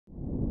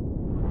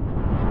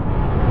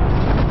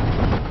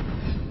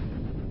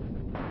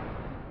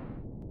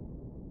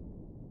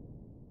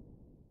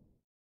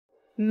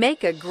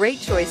Make a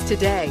great choice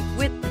today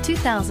with the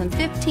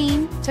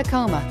 2015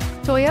 Tacoma.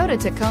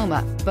 Toyota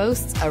Tacoma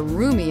boasts a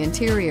roomy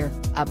interior,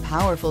 a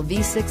powerful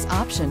V6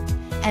 option,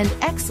 and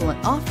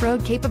excellent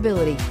off-road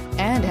capability,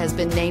 and has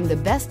been named the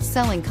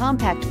best-selling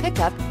compact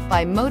pickup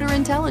by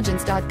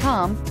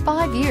MotorIntelligence.com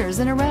 5 years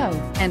in a row,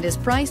 and is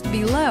priced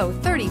below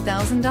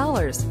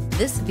 $30,000.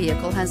 This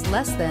vehicle has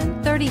less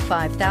than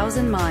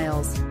 35,000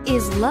 miles.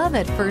 Is love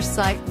at first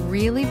sight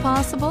really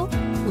possible?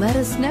 Let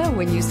us know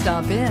when you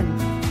stop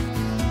in.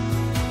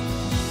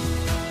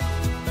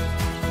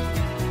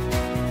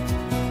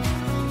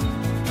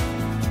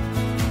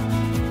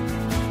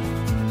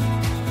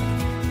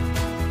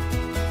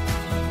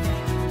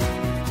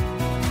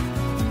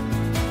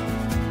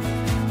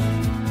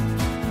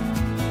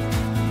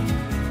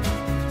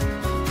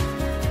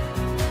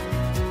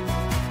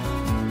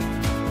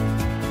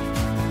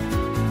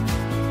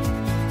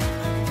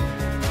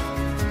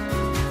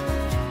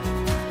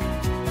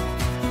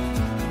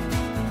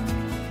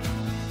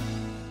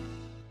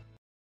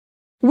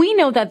 We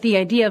know that the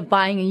idea of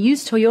buying a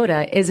used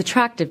Toyota is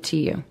attractive to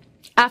you.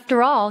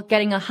 After all,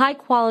 getting a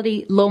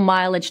high-quality,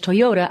 low-mileage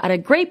Toyota at a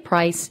great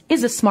price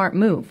is a smart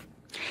move.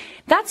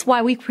 That's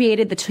why we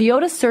created the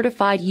Toyota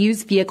Certified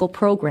Used Vehicle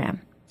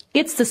Program.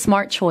 It's the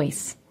smart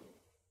choice.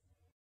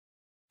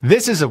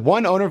 This is a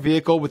one-owner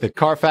vehicle with a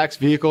CARFAX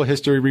Vehicle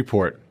History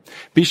Report.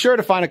 Be sure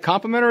to find a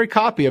complimentary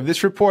copy of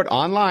this report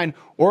online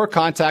or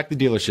contact the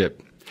dealership.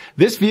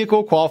 This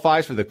vehicle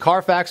qualifies for the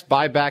CARFAX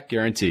Buyback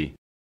Guarantee.